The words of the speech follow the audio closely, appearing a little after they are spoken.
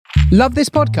Love this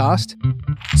podcast?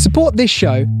 Support this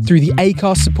show through the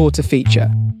Acast supporter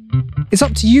feature. It's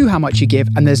up to you how much you give,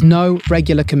 and there's no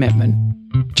regular commitment.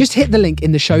 Just hit the link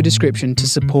in the show description to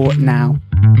support now.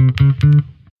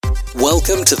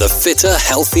 Welcome to the Fitter,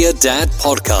 Healthier Dad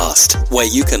podcast, where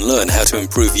you can learn how to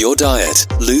improve your diet,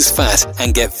 lose fat,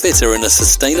 and get fitter in a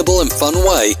sustainable and fun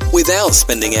way without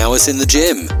spending hours in the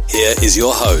gym. Here is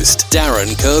your host,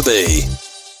 Darren Kirby.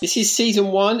 This is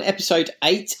season 1, episode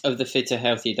 8 of the Fitter,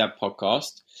 Healthier Dad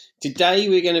podcast. Today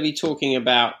we're going to be talking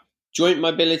about joint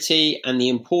mobility and the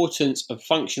importance of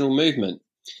functional movement.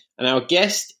 And our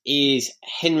guest is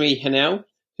Henri Henell,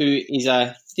 who is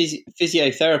a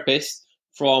physiotherapist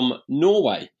from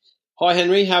Norway. Hi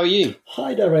Henri, how are you?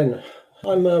 Hi Darren,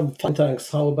 I'm fine,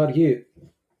 thanks. How about you?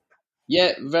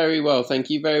 Yeah, very well, thank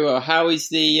you. Very well. How's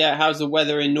the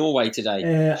weather in Norway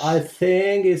today? I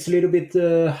think it's a little bit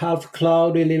half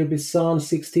cloudy, a little bit sun,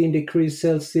 16 degrees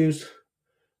Celsius.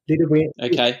 Little wind.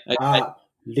 Okay.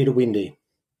 Little windy.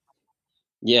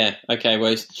 Yeah. Okay.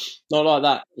 Well, it's not like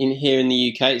that here in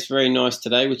the UK. It's very nice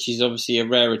today, which is obviously a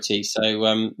rarity.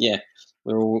 So yeah.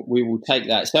 We will take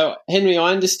that. So, Henri,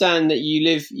 I understand that you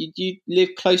live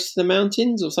close to the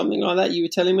mountains or something like that. You were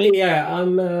telling me. Yeah,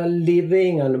 I'm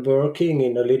living and working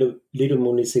in a little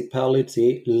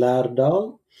municipality,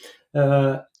 Lærdal.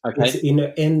 Okay. It's in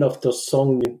the end of the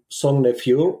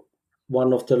Sognefjord,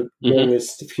 one of the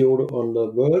longest fjord on the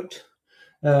world,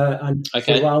 and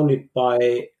surrounded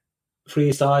by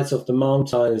 3 sides of the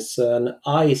mountains. And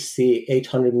I see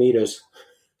 800 meters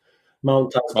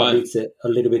mountains, but it's a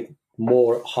little bit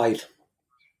more height.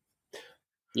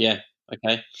 Yeah.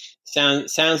 Okay.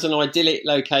 Sounds an idyllic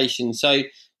location. So,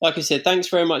 like I said, thanks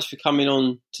very much for coming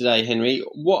on today, Henri.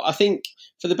 What I think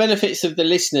for the benefits of the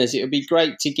listeners, it would be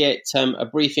great to get a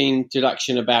brief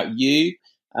introduction about you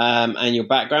and your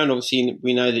background. Obviously,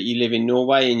 we know that you live in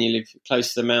Norway and you live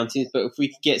close to the mountains. But if we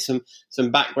could get some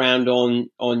background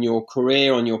on your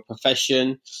career, on your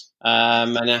profession,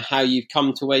 and how you've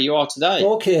come to where you are today.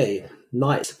 Okay.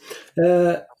 Nice.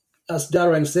 As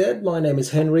Darren said, my name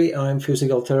is Henri. I'm a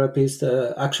physical therapist.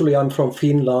 Actually, I'm from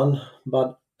Finland,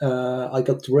 but I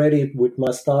got ready with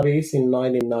my studies in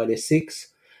 1996.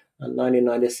 And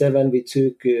 1997, we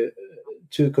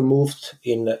took a move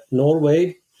in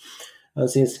Norway. And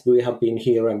since we have been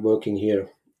here and working here.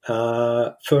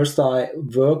 First, I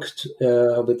worked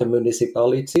with the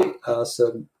municipality as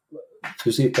a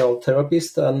physical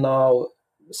therapist. And now,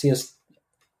 since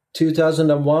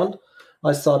 2001,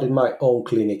 I started my own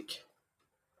clinic.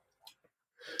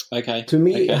 Okay. To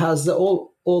me, it has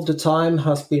all the time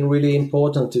has been really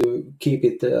important to keep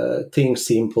it things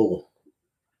simple,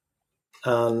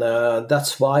 and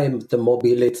that's why the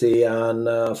mobility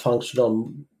and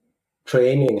functional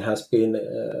training has been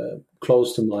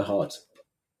close to my heart.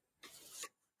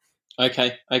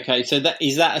 Okay. So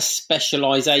is that a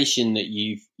specialization that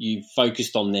you've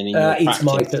focused on then in your practice? It's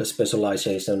my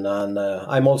specialization, and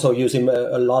I'm also using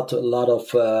a lot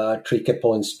of trigger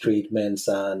points treatments,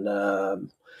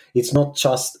 and it's not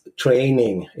just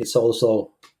training; it's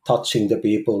also touching the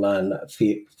people and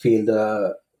feel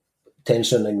the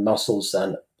tension in muscles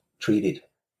and treat it.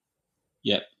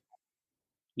 Yeah.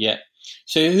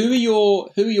 So who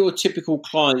are your typical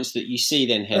clients that you see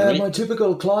then, Henri? My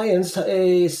typical clients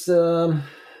is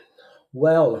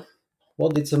what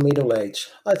is a middle age?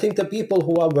 I think the people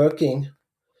who are working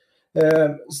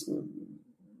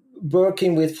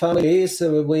with families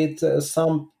with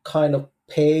some kind of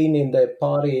pain in their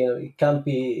body. It can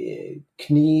be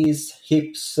knees,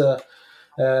 hips,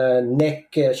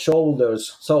 neck,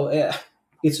 shoulders. So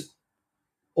it's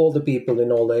all the people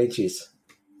in all ages.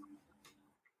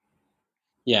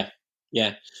 Yeah.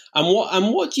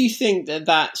 And what do you think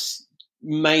that's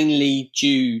mainly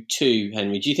due to,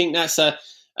 Henri? Do you think that's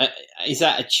is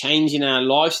that a change in our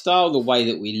lifestyle, the way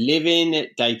that we live in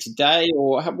it day to day,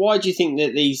 or why do you think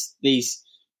that these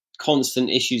constant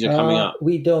issues are coming up?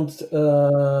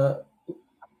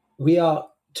 We are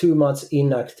too much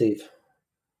inactive.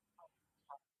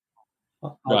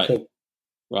 I think.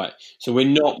 Right. So we're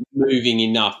not moving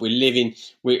enough. We're living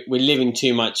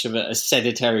too much of a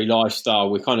sedentary lifestyle.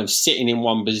 We're kind of sitting in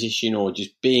one position or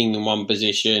just being in one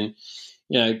position,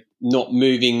 not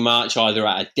moving much either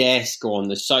at a desk or on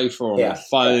the sofa or on our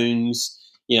phones,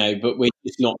 but we're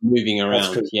just not moving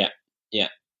around. Yeah.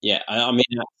 I mean,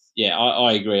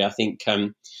 I agree. I think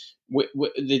the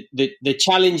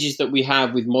challenges that we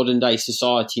have with modern day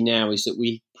society now is that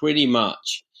we pretty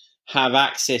much have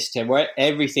access to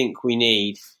everything we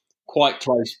need quite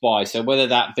close by. So whether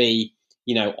that be,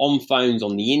 on phones,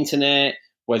 on the internet,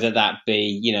 whether that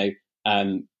be,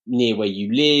 near where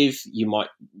you live, you might,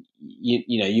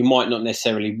 you might not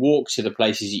necessarily walk to the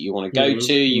places that you want to go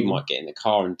to. You might get in the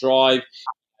car and drive,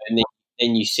 and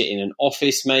then you sit in an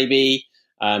office maybe,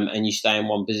 and you stay in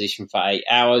one position for 8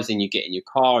 hours, and you get in your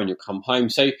car and you come home.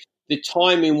 So the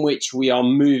time in which we are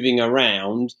moving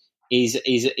around is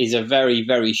a very,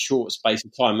 very short space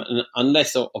of time, and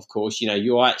unless, of course,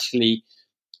 you're actually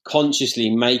consciously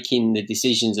making the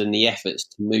decisions and the efforts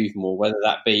to move more, whether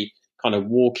that be kind of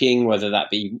walking, whether that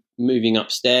be moving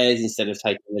upstairs instead of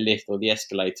taking the lift or the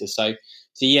escalator. So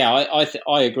yeah,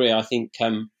 I agree. I think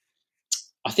my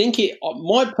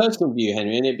personal view,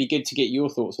 Henry, and it'd be good to get your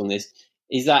thoughts on this,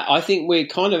 is that I think we're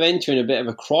kind of entering a bit of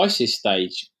a crisis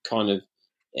stage, kind of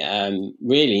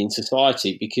really in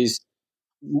society, because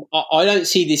I don't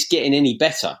see this getting any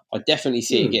better. I definitely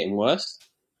see it getting worse.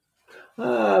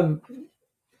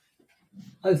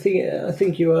 I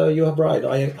think you are right.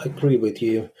 I agree with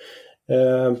you.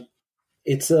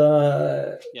 It's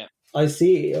I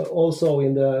see also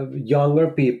in the younger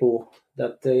people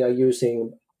that they are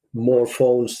using more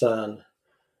phones and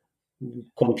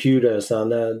computers,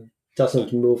 and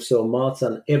doesn't move so much.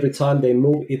 And every time they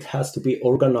move, it has to be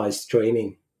organized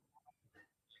training,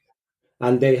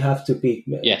 and they have to be.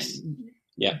 Yes.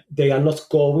 Yeah. They are not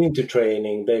going to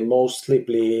training. They mostly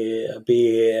be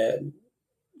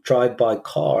drive by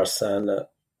cars, and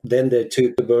then they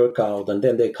took the workout, and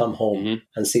then they come home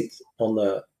and sit on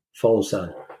the phones.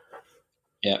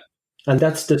 And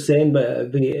that's the same.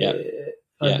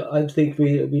 I think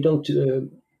we don't.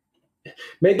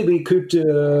 Maybe we could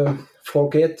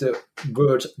forget the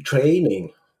word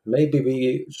training. Maybe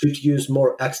we should use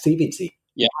more activity.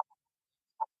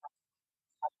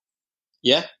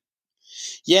 Yeah.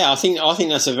 I think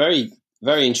that's a very,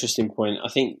 very interesting point. I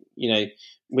think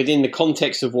within the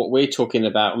context of what we're talking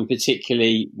about, and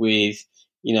particularly with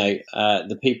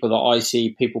the people that I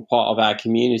see, people part of our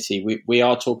community, we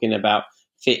are talking about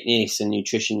fitness and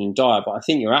nutrition and diet. But I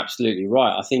think you're absolutely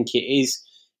right. I think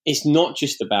it's not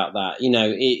just about that.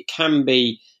 It can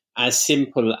be as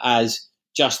simple as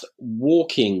just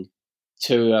walking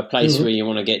to a place where you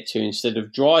want to get to instead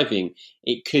of driving.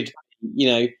 It could,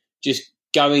 just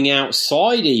going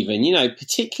outside even,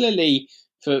 particularly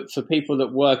for people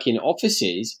that work in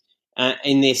offices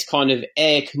in this kind of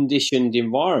air-conditioned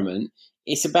environment.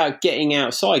 It's about getting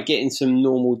outside, getting some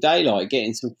normal daylight,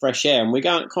 getting some fresh air. And we're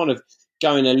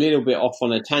going a little bit off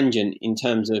on a tangent in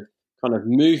terms of kind of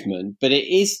movement, but it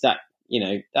is that,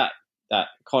 that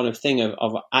kind of thing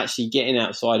of actually getting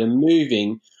outside and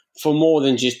moving for more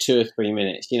than just 2 or 3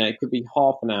 minutes. It could be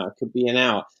half an hour, it could be an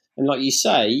hour. And like you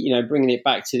say, bringing it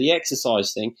back to the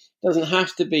exercise thing, doesn't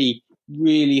have to be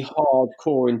really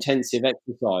hardcore intensive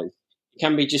exercise. It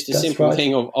can be just a simple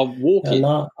thing of walking.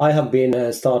 And I have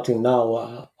been starting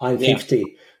now. I'm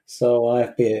 50, so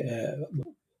I've been.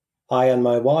 I and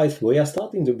my wife, we are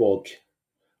starting to walk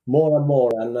more and more,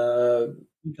 and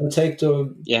we can take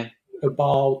to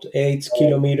about 8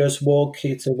 kilometers walk.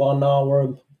 It's a 1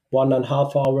 hour,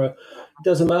 1.5 hour. It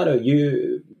doesn't matter.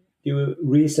 You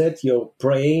reset your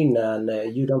brain,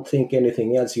 and you don't think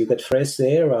anything else. You get fresh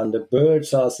air, and the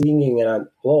birds are singing, and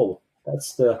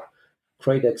that's the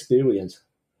great experience.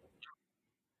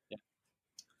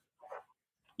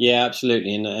 Yeah,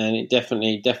 absolutely, and it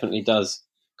definitely does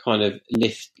kind of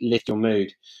lift your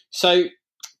mood. So,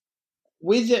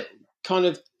 with it, kind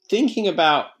of thinking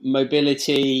about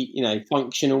mobility,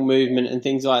 functional movement and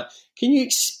things like that, can you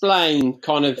explain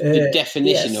kind of the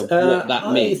definition of what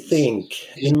that means? I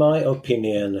think, in my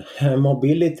opinion,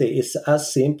 mobility is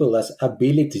as simple as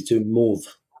ability to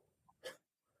move.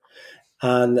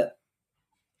 And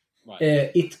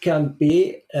it can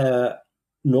be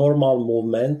normal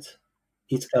movement.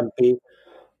 It can be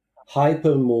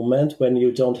hyper movement when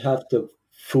you don't have the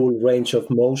full range of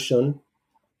motion.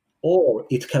 Or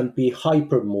it can be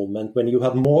hyper movement when you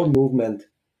have more movement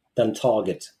than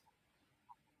target.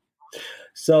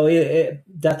 So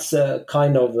that's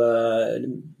kind of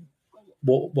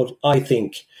what I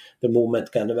think the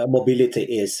movement kind of mobility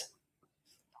is.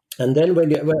 And then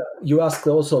when you ask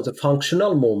also the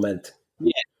functional movement.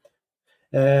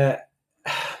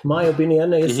 My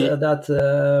opinion is that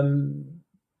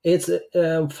it's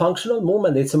a functional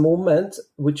movement. It's a movement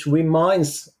which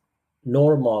reminds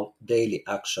normal daily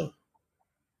action.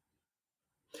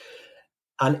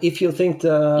 And if you think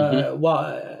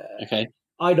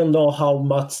I don't know how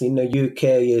much in the UK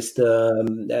is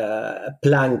the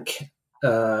plank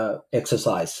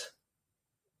exercise.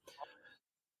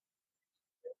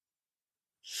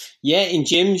 Yeah, in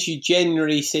gyms you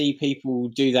generally see people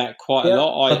do that quite a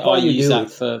lot. I use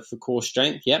that for core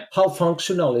strength. Yeah. How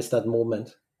functional is that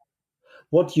movement?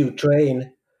 What you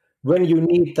train when you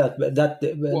need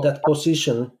that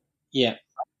position? Yeah.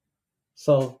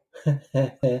 So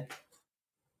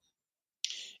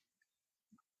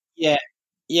Yeah,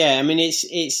 yeah. I mean,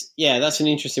 it's yeah. That's an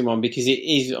interesting one because it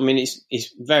is. I mean,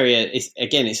 it's very. It's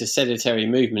again, it's a sedentary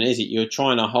movement, is it? You're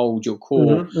trying to hold your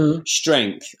core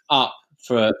strength up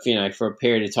for for a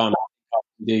period of time.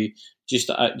 Do just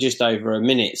over a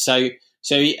minute. So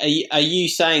are you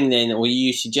saying then, or are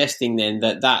you suggesting then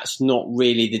that that's not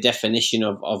really the definition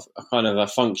of a kind of a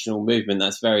functional movement?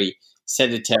 That's very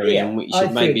sedentary, and we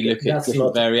should maybe look at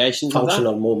different variations of that.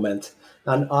 Functional movement.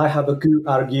 And I have a good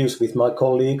argues with my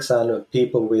colleagues and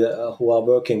people who are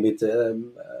working with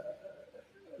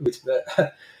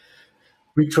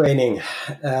retraining.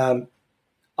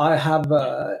 I have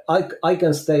I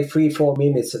can stay 3-4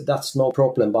 minutes. That's no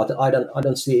problem, but I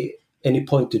don't see any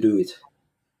point to do it.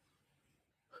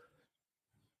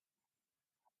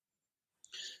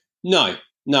 No.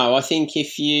 I think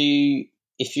if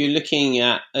you're looking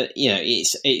at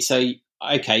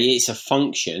it's a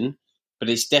function, but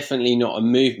it's definitely not a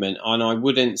movement. And I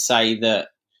wouldn't say that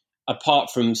apart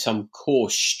from some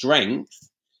core strength,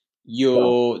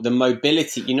 the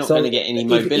mobility, you're not going to get any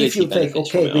mobility if you benefits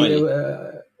take, from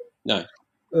it. No.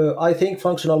 I think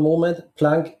functional movement,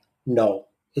 plank, no,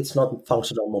 it's not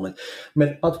functional movement.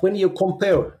 But when you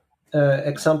compare,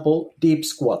 example, deep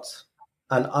squats,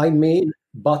 and I mean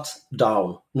butt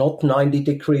down, not 90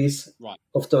 degrees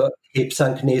of the hips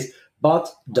and knees, butt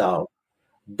down.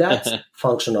 That's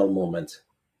functional movement.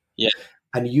 Yeah.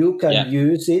 And you can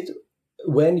use it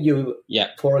when you,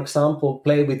 for example,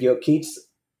 play with your kids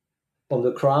on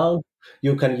the ground.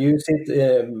 You can use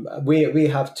it. We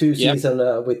have two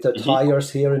seasons with the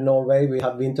tires here in Norway. We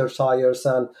have winter tires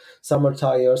and summer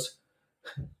tires.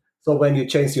 So when you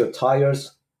change your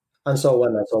tires and so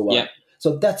on and so on.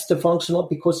 So that's the functional,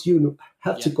 because you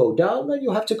have to go down and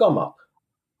you have to come up.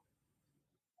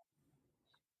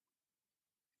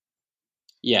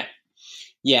 Yeah.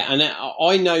 And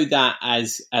I know that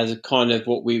as a kind of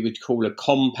what we would call a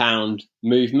compound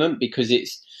movement, because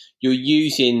you're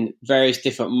using various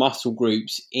different muscle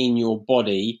groups in your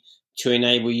body to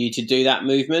enable you to do that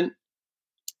movement.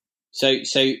 So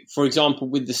for example,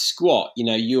 with the squat,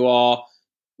 you are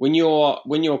when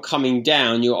you're coming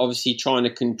down, you're obviously trying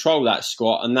to control that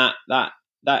squat, and that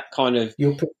kind of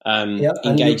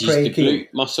engages the glute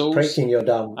muscles. Breaking your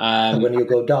down, and when you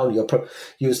go down, you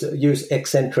use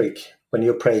eccentric when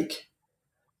you break,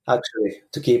 actually,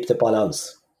 to keep the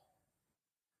balance.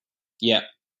 Yeah.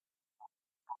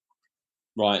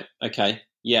 Right. Okay.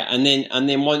 Yeah. And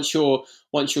then once you're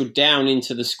down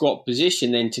into the squat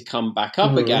position, then to come back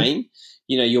up again,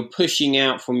 you're pushing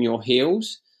out from your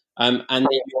heels, and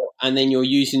then you're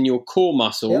using your core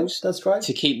muscles. That's right.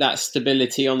 To keep that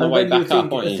stability on the way back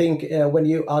up. I think when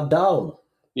you are down,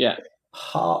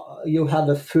 you have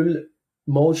a full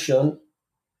motion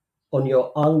on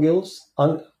your ankles,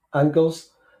 on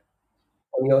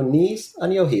your knees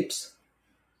and your hips.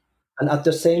 And at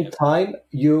the same time,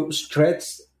 you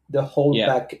stretch the whole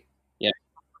back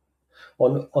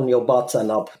on your butt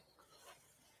and up.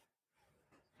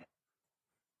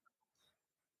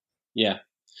 Yeah.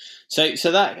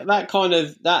 So that kind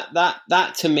of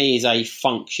that to me is a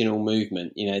functional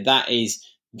movement. That is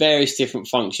various different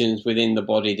functions within the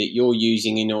body that you're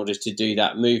using in order to do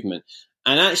that movement.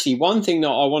 And actually, one thing that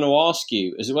I want to ask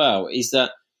you as well is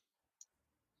that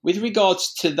with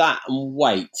regards to that and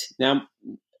weight, now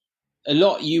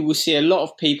you will see a lot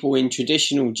of people in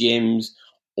traditional gyms,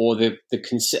 or the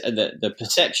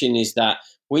perception is that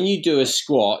when you do a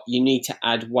squat, you need to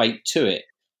add weight to it.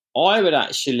 I would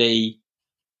actually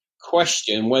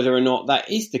question whether or not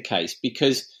that is the case,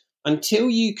 because until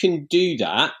you can do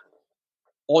that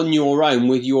on your own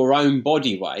with your own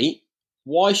body weight,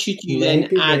 why should you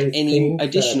then add any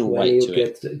additional weight to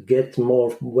it? Get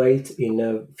more weight in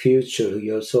the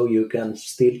future, so you can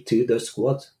still do the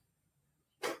squat.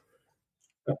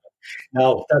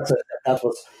 No, that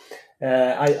was.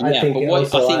 I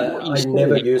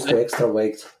never use the extra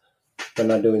weight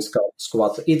when I'm doing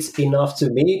squat. It's enough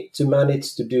to me to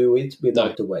manage to do it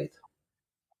without the weight.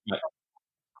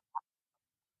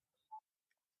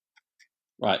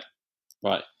 Right.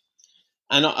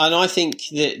 And I think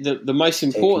the most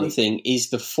important thing is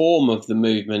the form of the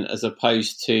movement as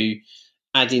opposed to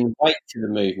adding weight to the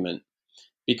movement.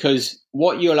 Because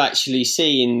what you'll actually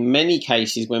see in many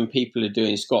cases when people are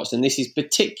doing squats, and this is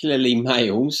particularly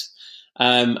males,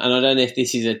 and I don't know if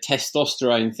this is a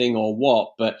testosterone thing or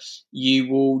what, but you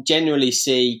will generally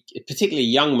see, particularly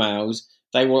young males,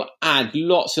 they will add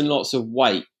lots and lots of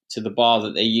weight to the bar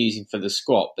that they're using for the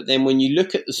squat. But then when you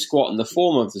look at the squat and the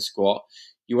form of the squat,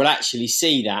 you will actually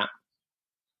see that,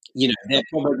 they're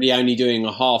probably only doing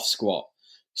a half squat.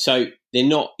 So they're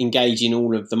not engaging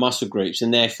all of the muscle groups,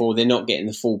 and therefore they're not getting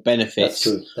the full benefits.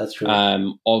 That's true.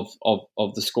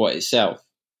 Of the squat itself.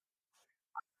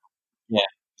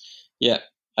 Yeah.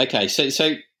 Okay.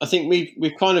 So I think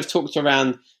we've kind of talked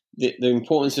around the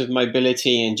importance of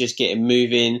mobility and just getting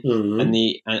moving,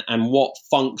 and what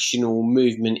functional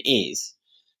movement is.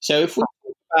 So if we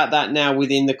talk about that now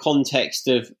within the context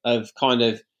of kind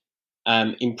of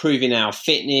improving our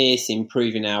fitness,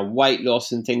 improving our weight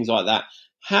loss, and things like that,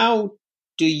 how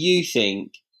do you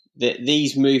think that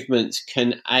these movements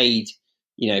can aid,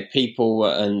 people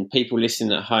and people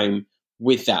listening at home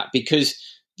with that? Because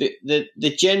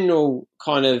the general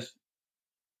kind of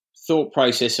thought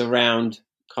process around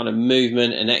kind of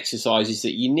movement and exercise is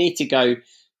that you need to go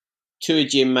to a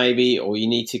gym maybe, or you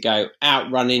need to go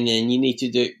out running and you need to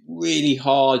do it really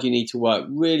hard, you need to work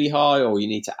really hard, or you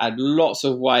need to add lots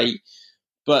of weight.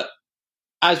 But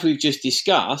as we've just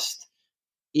discussed,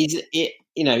 is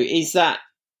that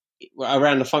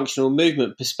around the functional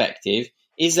movement perspective,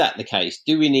 is that the case?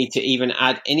 Do we need to even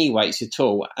add any weights at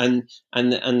all? And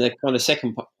the kind of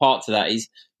second part to that is,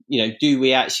 do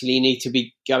we actually need to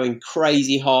be going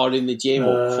crazy hard in the gym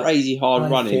or crazy hard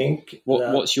running?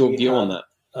 What's your view on that?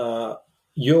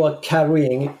 You are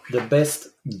carrying the best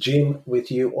gym with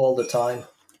you all the time,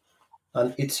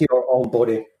 and it's your own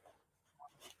body.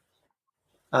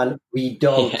 And we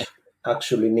don't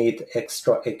actually need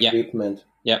extra equipment.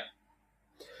 Yeah.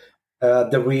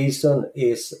 The reason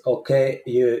is,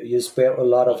 you spare a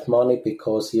lot of money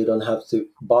because you don't have to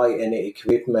buy any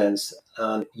equipments,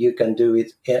 and you can do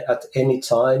it at any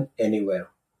time, anywhere.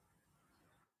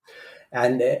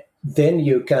 And then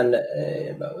you can,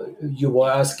 you were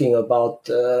asking about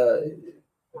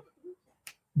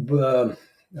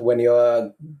when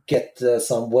you get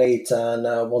some weight and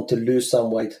want to lose some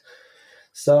weight.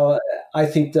 So I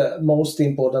think the most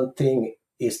important thing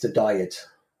is the diet.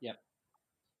 Yeah.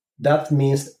 That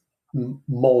means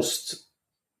most,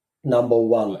 number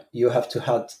one, you have to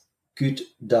have good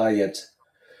diet,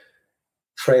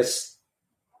 fresh.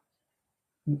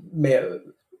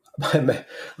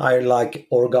 I like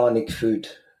organic food,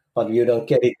 but you don't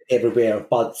get it everywhere.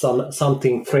 But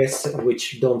something fresh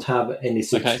which don't have any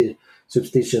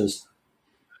substitutions,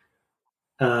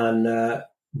 and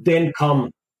then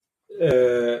come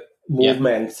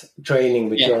movement training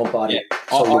with your own body,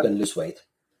 so you can lose weight.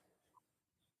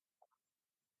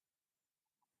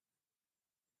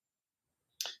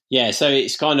 Yeah, so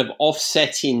it's kind of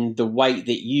offsetting the weight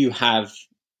that you have,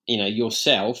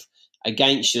 yourself,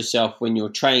 against yourself when you're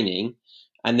training.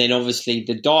 And then obviously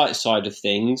the diet side of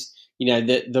things,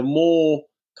 the more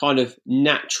kind of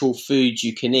natural foods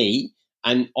you can eat.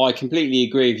 And I completely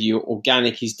agree with you,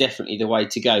 organic is definitely the way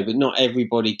to go, but not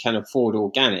everybody can afford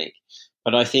organic.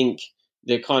 But I think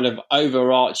the kind of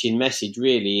overarching message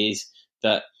really is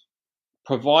that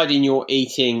providing you're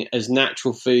eating as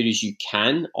natural food as you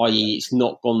can, i.e. it's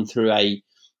not gone through a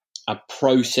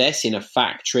process in a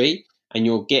factory, and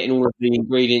you're getting all of the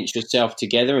ingredients yourself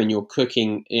together and you're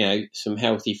cooking, some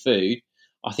healthy food.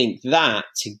 I think that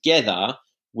together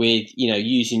with,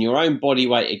 using your own body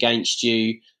weight against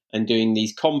you and doing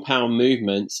these compound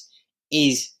movements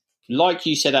is, like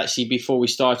you said actually before we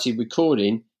started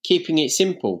recording, keeping it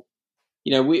simple.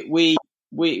 We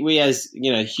as,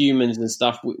 humans and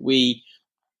stuff, we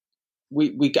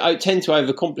tend to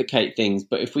overcomplicate things,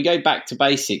 but if we go back to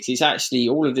basics, it's actually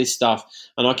all of this stuff.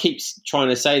 And I keep trying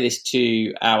to say this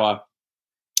to our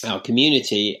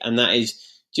community, and that is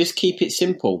just keep it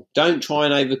simple. Don't try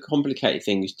and overcomplicate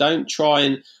things. Don't try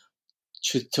and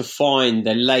to find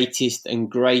the latest and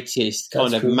greatest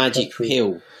kind of magic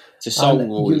pill to solve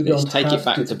all of this. Take it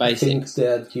back to basics. Think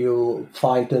that you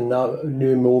find a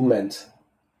new movement.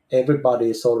 Everybody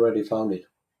has already found it.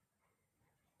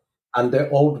 And the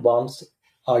old ones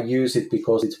are use it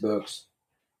because it works.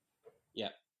 Yeah.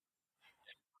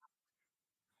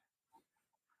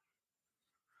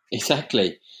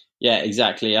 Exactly. Yeah,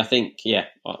 exactly. I think, I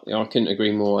couldn't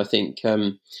agree more. I think,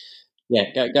 go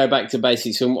back to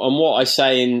basics. And what I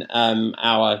say in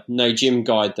our No Gym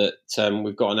guide that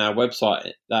we've got on our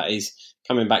website, that is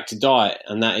coming back to diet.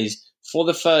 And that is for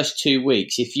the first 2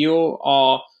 weeks, if you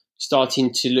are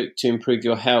starting to look to improve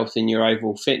your health and your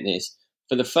overall fitness,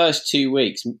 for the first 2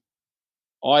 weeks,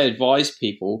 I advise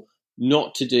people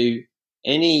not to do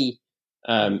any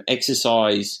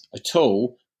exercise at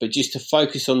all, but just to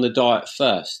focus on the diet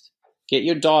first. Get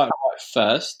your diet right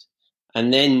first,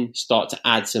 and then start to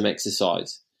add some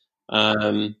exercise.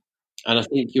 And I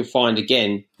think you'll find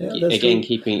again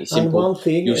keeping it simple, and one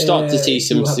thing, you'll start to see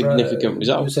some significant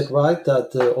results. You said right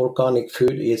that organic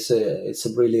food is it's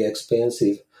really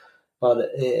expensive,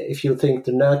 but if you think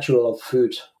the natural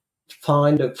food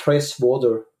find a fresh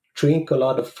water, drink a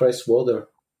lot of fresh water.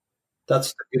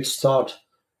 That's a good start.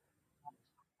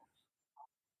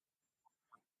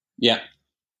 Yeah.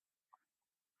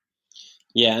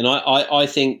 Yeah, and I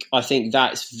think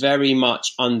that's very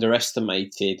much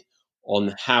underestimated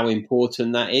on how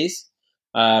important that is.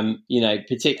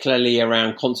 Particularly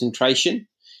around concentration.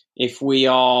 If we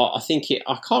are,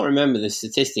 I can't remember the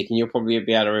statistic, and you'll probably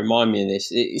be able to remind me of this.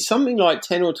 It's something like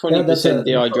 10 or 20%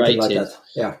 something like dehydrated. that.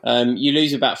 Yeah. You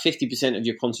lose about 50% of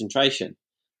your concentration.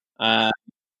 Yeah.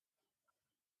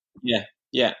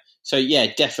 So yeah,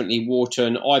 definitely water.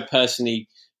 And I personally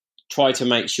try to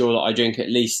make sure that I drink at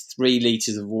least 3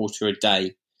 litres of water a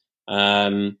day.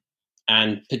 And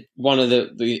one of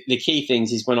the key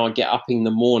things is when I get up in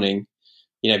the morning,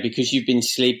 because you've been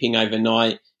sleeping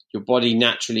overnight, your body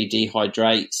naturally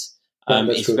dehydrates.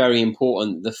 It's true. very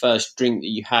important. The first drink that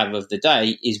you have of the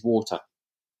day is water.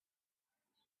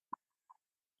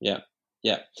 Yeah.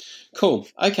 Cool.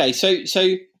 Okay. So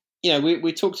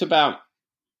we talked about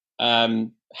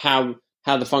how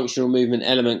the functional movement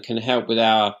element can help with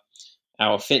our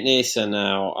fitness and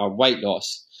our weight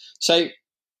loss. So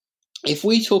if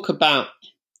we talk about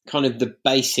kind of the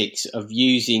basics of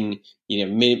using,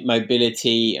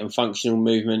 mobility and functional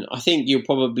movement, I think you'll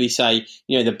probably say,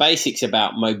 the basics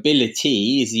about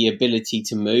mobility is the ability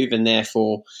to move, and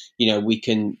therefore, we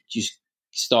can just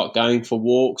start going for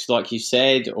walks, like you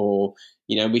said, or,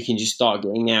 we can just start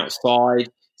getting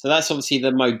outside. So that's obviously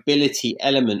the mobility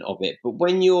element of it. But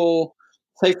when you're,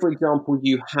 say, for example,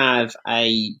 you have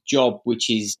a job which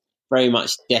is very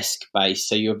much desk-based,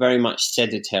 so you're very much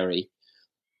sedentary.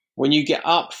 When you get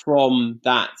up from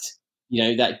that,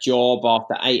 that job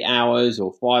after 8 hours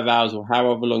or 5 hours or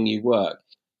however long you work,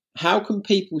 how can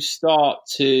people start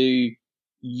to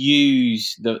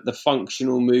use the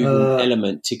functional movement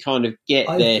element to kind of get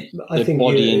their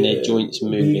body and their joints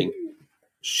moving? We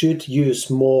should use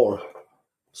more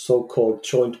so-called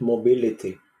joint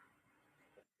mobility.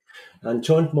 And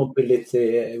joint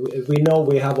mobility, we know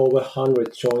we have over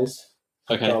 100 joints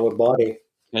in our body.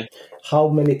 Okay. How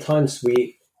many times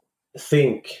we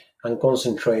think and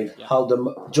concentrate how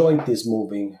the joint is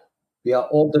moving. We are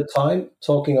all the time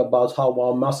talking about how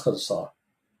our muscles are.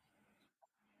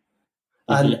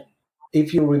 Mm-hmm. And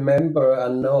if you remember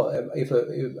and know,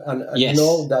 Yes.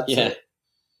 know that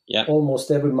almost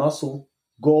every muscle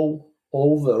go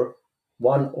over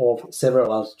one of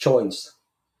several joints.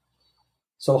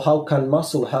 So how can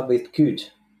muscle have it good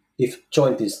if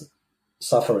joint is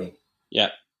suffering? Yeah.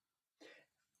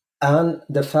 And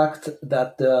the fact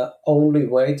that the only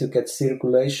way to get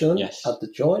circulation at the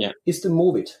joint is to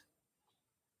move it.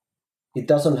 It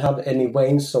doesn't have any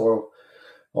veins or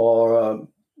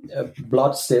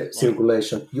blood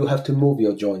circulation. You have to move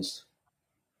your joints.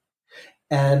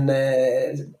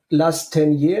 And last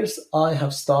 10 years, I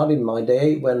have started my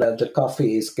day when the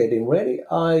coffee is getting ready.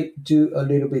 I do a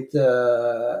little bit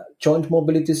joint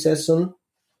mobility session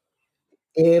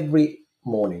every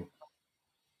morning.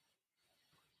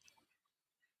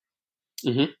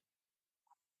 Mm-hmm.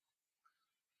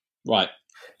 Right.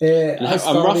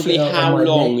 Roughly how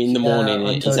long in the morning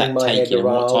is that taking?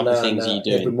 What type of things are you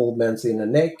doing? Every movement in the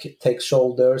neck, take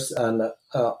shoulders and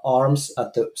arms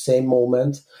at the same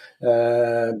moment,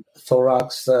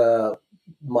 thorax,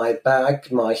 my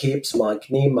back, my hips, my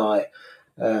knee, my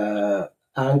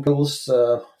ankles,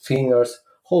 fingers,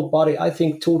 whole body. I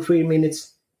think 2-3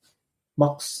 minutes,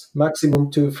 maximum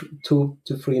 2 to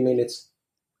 3 minutes.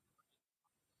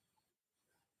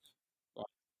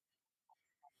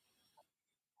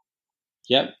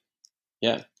 Yeah.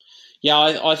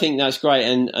 I think that's great,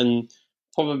 and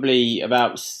probably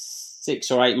about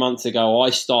 6 or 8 months ago,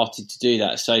 I started to do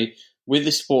that. So with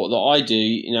the sport that I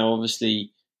do,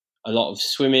 obviously a lot of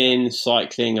swimming,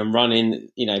 cycling, and running.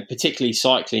 Particularly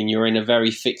cycling, you're in a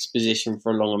very fixed position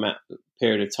for a long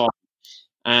period of time,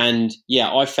 and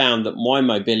I found that my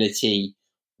mobility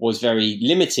was very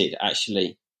limited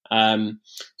actually.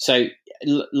 So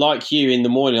like you in the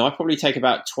morning, I probably take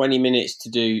about 20 minutes to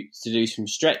do some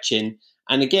stretching.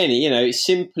 And again, it's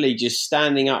simply just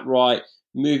standing upright,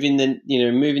 moving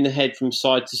the head from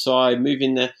side to side,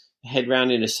 moving the head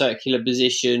round in a circular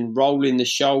position, rolling the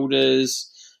shoulders,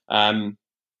 lying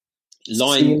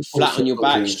flat on your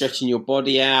back, stretching your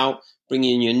body out,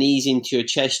 bringing your knees into your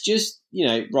chest, just,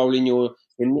 rolling your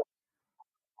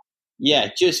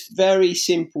just very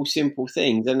simple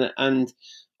things. And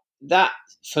that,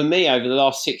 for me, over the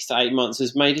last 6 to 8 months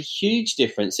has made a huge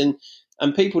difference. And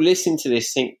people listening to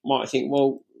this might think,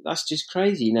 well, that's just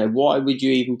crazy. Why would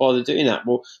you even bother doing that?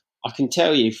 Well, I can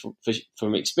tell you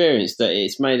from experience that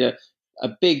it's made a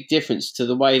big difference to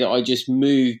the way that I just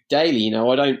move daily.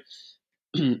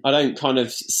 I don't kind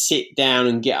of sit down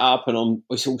and get up, and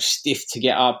it's all stiff to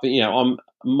get up. I'm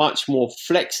much more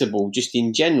flexible just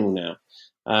in general now,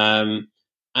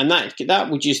 and that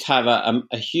would just have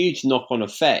a huge knock-on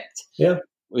effect. Yeah.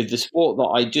 With the sport that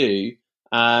I do,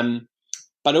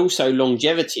 but also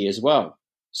longevity as well.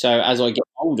 So as I get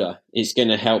older, it's going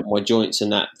to help my joints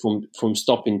and that from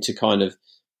stopping to kind of,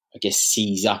 I guess,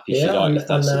 seize up, if you like, if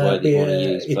that's the word you want to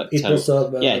use. But it was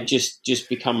just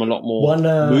become a lot more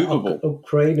movable.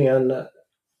 Ukrainian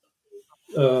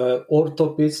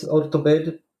orthoped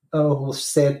who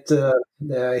said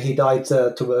he died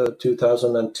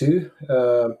 2002.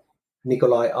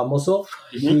 Nikolai Amosov.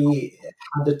 Mm-hmm. He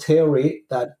had a theory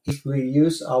that if we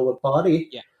use our body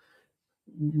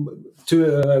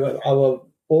to our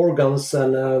organs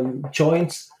and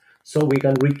joints, so we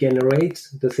can regenerate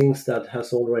the things that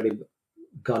has already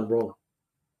gone wrong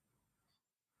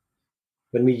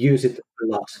when we use it a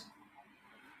lot.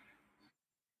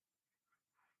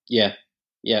 Yeah.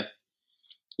 Yeah,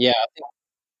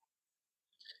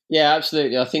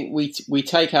 absolutely. I think we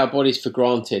take our bodies for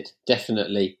granted,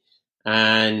 definitely,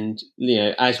 and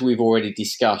as we've already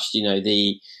discussed,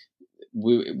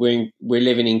 we're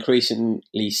living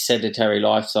increasingly sedentary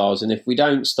lifestyles, and if we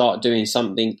don't start doing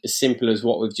something as simple as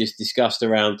what we've just discussed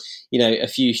around, a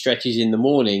few stretches in the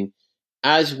morning,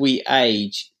 as we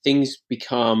age, things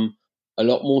become a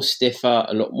lot more stiffer,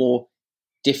 a lot more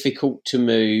difficult to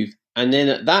move, and then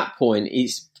at that point,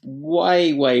 it's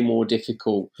way more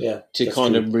difficult to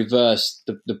kind of reverse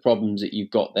the problems that you've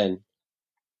got then.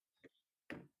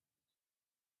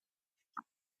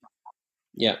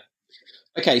 Yeah.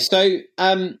 Okay, so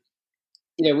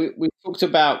we talked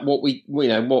about what we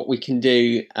can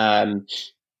do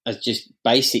as just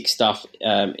basic stuff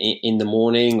in the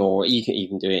morning, or you can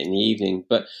even do it in the evening.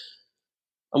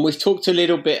 And we've talked a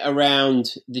little bit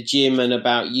around the gym and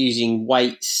about using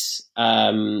weights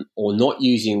or not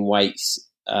using weights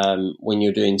when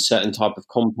you're doing certain type of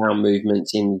compound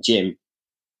movements in the gym.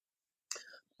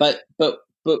 But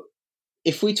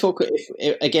if we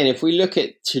if we look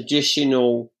at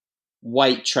traditional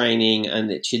weight training and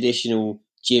the traditional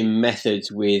gym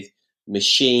methods with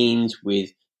machines,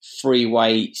 with free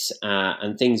weights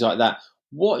and things like that,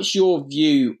 what's your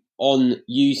view on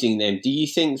using them? Do you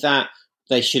think that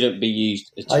they shouldn't be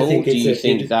used at all? Do you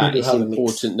think that it's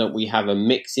important that we have a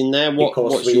mix in there?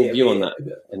 What's your view on that,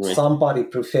 Henri? Somebody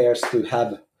prefers to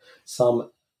have some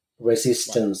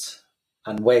resistance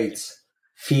and weights,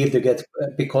 feel to get,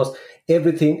 because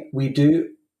everything we do,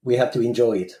 we have to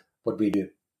enjoy it, what we do.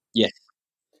 Yes.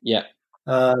 Yeah.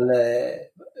 And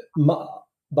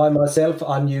by myself,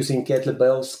 I'm using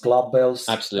kettlebells, club bells,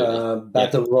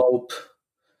 battle rope,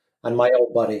 and my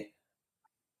own body.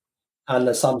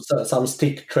 And some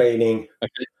stick training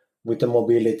with the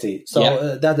mobility.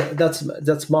 So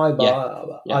that's my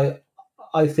bar. Yeah.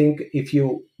 I think if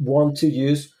you want to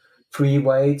use free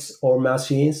weights or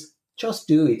machines, just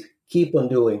do it. Keep on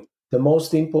doing. The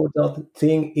most important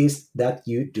thing is that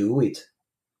you do it.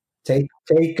 Take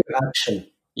action.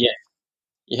 Yeah.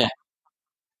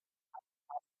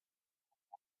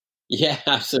 Yeah,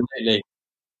 absolutely.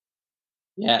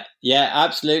 Yeah,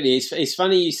 absolutely. It's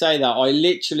funny you say that. I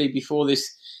literally, before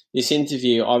this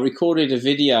interview, I recorded a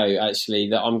video actually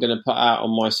that I'm going to put out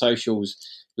on my socials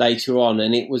later on,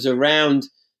 and it was around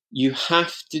you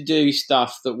have to do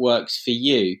stuff that works for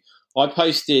you. I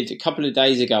posted a couple of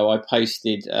days ago. I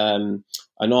posted an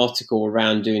article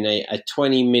around doing a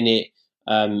 20-minute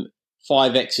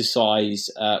 5-exercise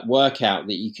workout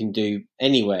that you can do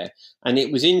anywhere, and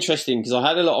it was interesting because I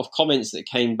had a lot of comments that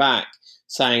came back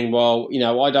saying, well,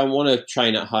 I don't want to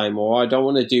train at home, or I don't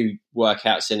want to do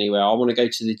workouts anywhere. I want to go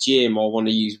to the gym, or I want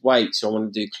to use weights, or I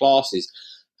want to do classes.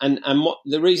 And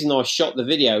the reason I shot the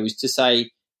video was to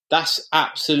say that's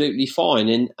absolutely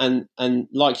fine. And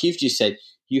like you've just said,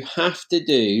 you have to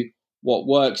do what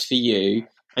works for you,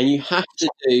 and you have to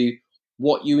do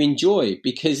what you enjoy,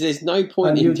 because there's no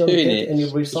point in doing it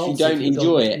if you don't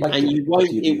enjoy it, and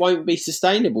it won't be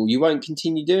sustainable. You won't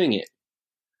continue doing it.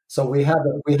 So we have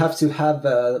to have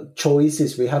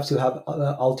choices. We have to have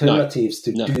alternatives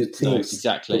to do things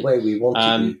exactly the way we want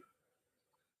to do.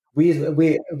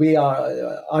 We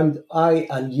are I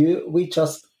and you. We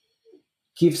just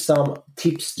give some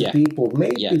tips to people.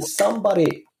 Maybe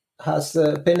somebody has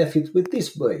a benefit with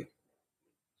this way.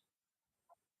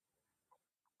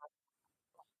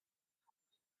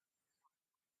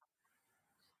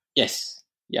 Yes.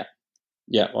 Yeah.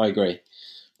 I agree.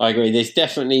 There's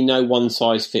definitely no one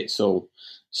size fits all.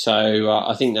 So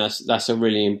I think that's a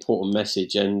really important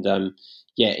message, and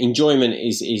enjoyment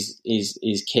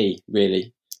is key,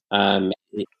 really.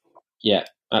 Yeah,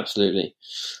 absolutely.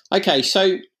 Okay,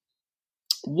 so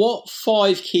What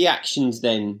 5 key actions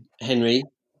then, Henry,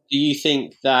 do you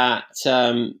think that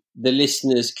the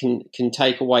listeners can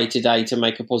take away today to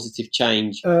make a positive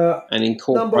change and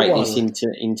incorporate this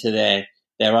into their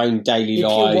own daily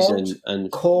lives?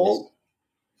 And call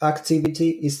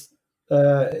activity is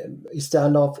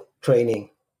stand of training.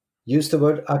 Use the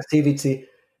word activity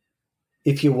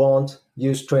if you want.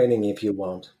 Use training if you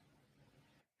want.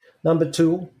 Number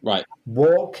 2, right.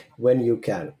 Walk when you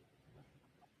can.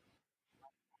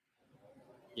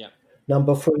 Yeah.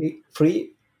 Number 3,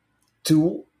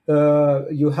 you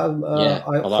have. I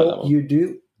like hope you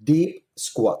do deep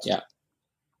squat. Yeah.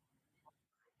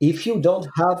 If you don't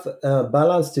have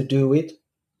balance to do it,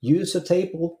 use a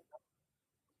table.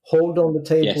 Hold on the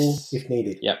table if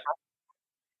needed. Yeah.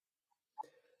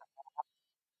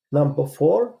 Number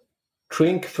 4,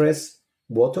 drink fresh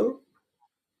water.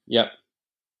 Yep.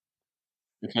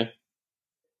 Okay.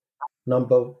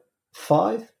 Number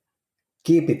 5,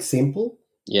 keep it simple.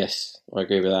 Yes, I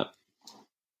agree with that.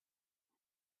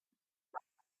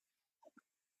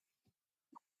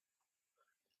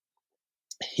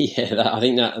 Yeah, I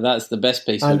think that's the best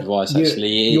piece of advice.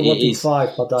 Actually, you want to 5,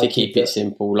 but to keep it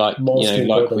simple, like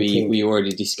we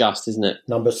already discussed, isn't it?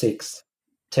 Number 6,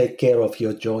 take care of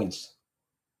your joints.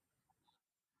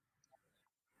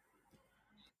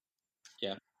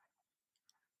 Yeah.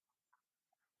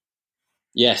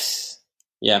 Yes.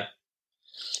 Yeah.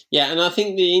 Yeah, and I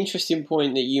think the interesting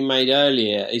point that you made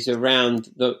earlier is around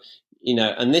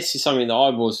and this is something that I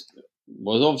was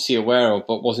obviously aware of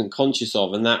but wasn't conscious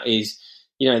of, and that is,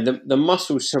 the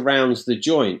muscle surrounds the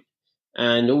joint,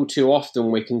 and all too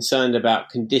often we're concerned about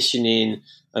conditioning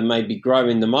and maybe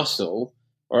growing the muscle,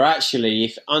 or actually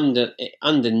if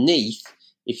underneath,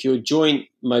 if your joint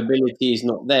mobility is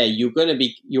not there, you're going to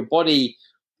be, your body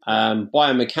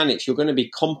biomechanics, you're going to be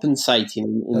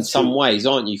compensating in some ways,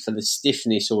 aren't you, for the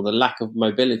stiffness or the lack of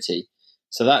mobility.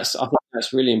 So I think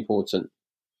that's really important.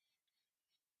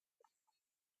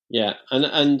 Yeah,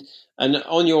 and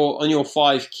on your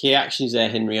 5 key actions there,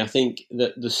 Henry, I think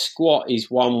that the squat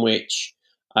is one which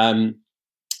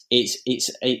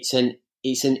it's an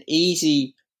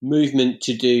easy movement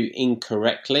to do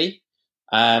incorrectly,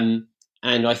 and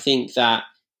I think that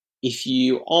if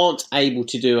you aren't able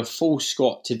to do a full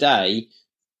squat today,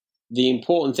 the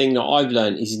important thing that I've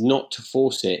learned is not to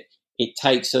force it. It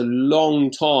takes a long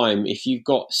time, if you've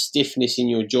got stiffness in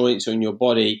your joints or in your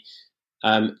body,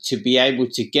 to be able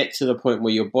to get to the point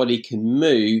where your body can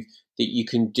move, that you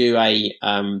can do a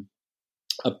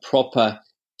proper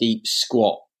deep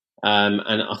squat. And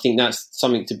I think that's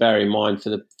something to bear in mind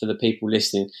for the people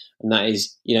listening. And that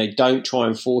is, don't try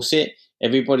and force it.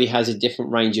 Everybody has a different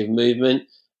range of movement.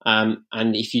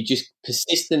 And if you just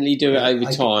persistently do it over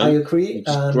time, I agree. you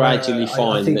just gradually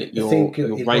find that your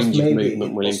range of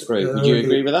movement will improve. Would you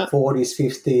agree with that? 40s,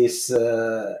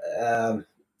 50s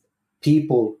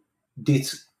people did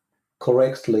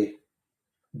correctly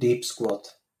deep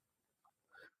squat.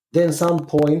 Then some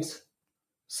point,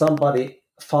 somebody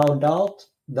found out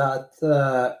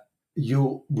that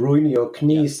you ruin your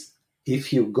knees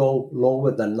if you go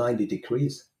lower than 90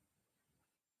 degrees.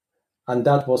 And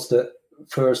that was the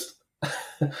first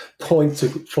point to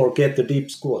forget the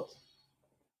deep squat.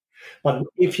 But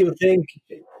if you think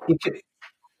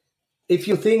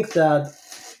that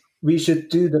we should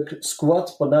do the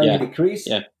squat for 90 degrees,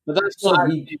 but that's not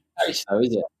the case, though,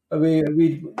 is it?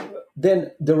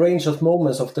 Then the range of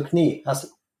movements of the knee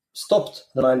has stopped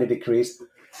the 90 degrees,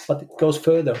 but it goes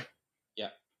further. Yeah.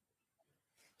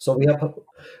 So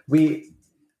we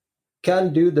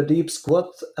can do the deep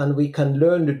squat, and we can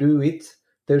learn to do it.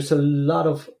 There's a lot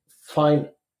of fine,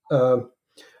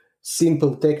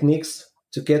 simple techniques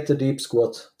to get the deep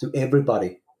squat to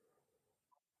everybody.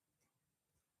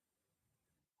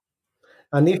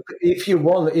 And if you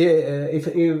want,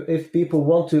 if people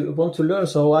want to learn,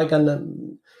 so I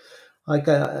can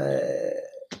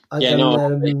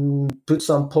put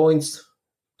some points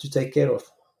to take care of.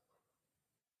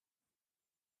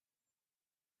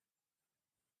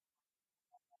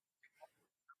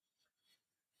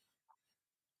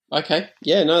 Okay.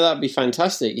 Yeah, no, that'd be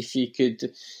fantastic if you could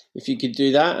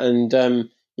do that, and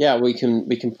we can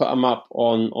put them up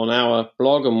on our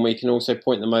blog, and we can also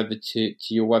point them over to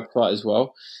your website as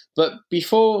well. But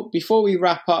before we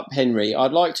wrap up, Henry,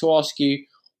 I'd like to ask you,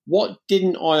 what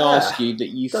didn't I ask you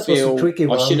that you feel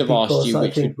I should have asked you,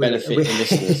 which would benefit the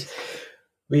listeners?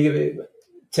 We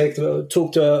took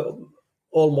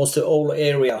almost the whole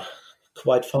area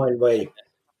quite fine way,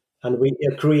 and we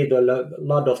agreed a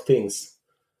lot of things.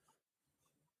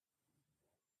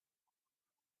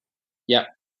 Yeah.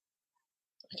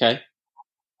 Okay.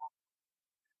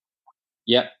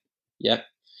 Yep.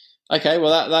 Okay,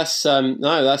 well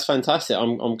that's fantastic.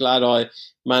 I'm glad I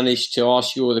managed to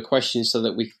ask you all the questions so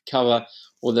that we could cover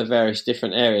all the various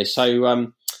different areas. So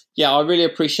I really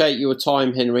appreciate your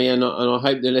time, Henry, and I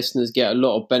hope the listeners get a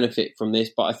lot of benefit from this.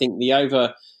 But I think the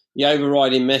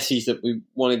overriding message that we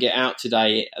want to get out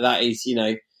today, that is,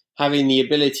 having the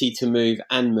ability to move,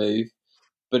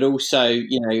 but also,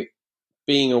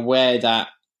 being aware that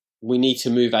we need to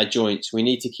move our joints. We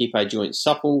need to keep our joints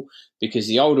supple, because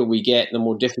the older we get, the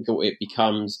more difficult it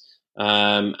becomes.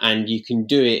 And you can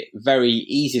do it very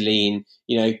easily in,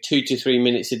 2 to 3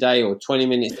 minutes a day or 20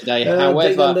 minutes a day,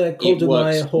 however it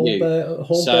works for you.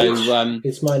 So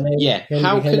it's my name. Yeah,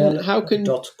 how can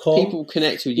people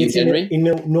connect with you, it's Henry? In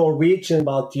Norwegian,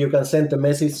 but you can send a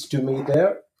message to me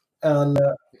there. And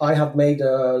I have made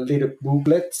a little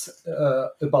booklet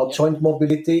about joint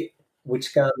mobility,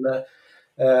 which can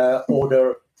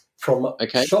order from a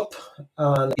shop,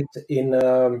 and it's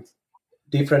in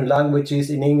different languages,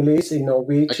 in English, in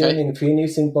Norwegian, in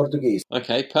Finnish, in Portuguese.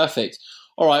 Okay, perfect.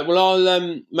 All right, well,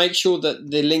 I'll make sure that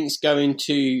the links go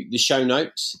into the show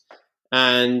notes,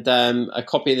 and a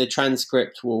copy of the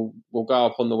transcript will go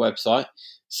up on the website.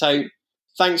 So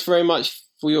thanks very much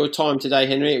for your time today,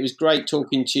 Henry. It was great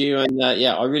talking to you, and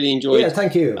I really enjoyed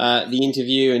thank you. The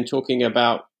interview and talking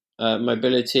about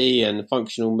mobility and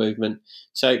functional movement.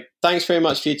 So thanks very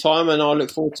much for your time, and I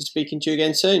look forward to speaking to you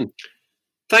again soon.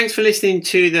 Thanks for listening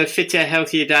to the Fitter,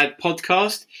 Healthier Dad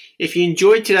podcast. If you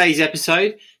enjoyed today's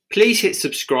episode, please hit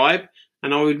subscribe,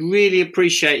 and I would really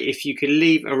appreciate if you could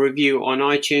leave a review on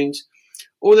iTunes.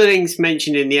 All the links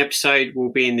mentioned in the episode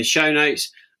will be in the show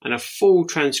notes, and a full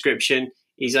transcription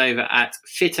is over at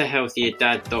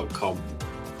fitterhealthierdad.com.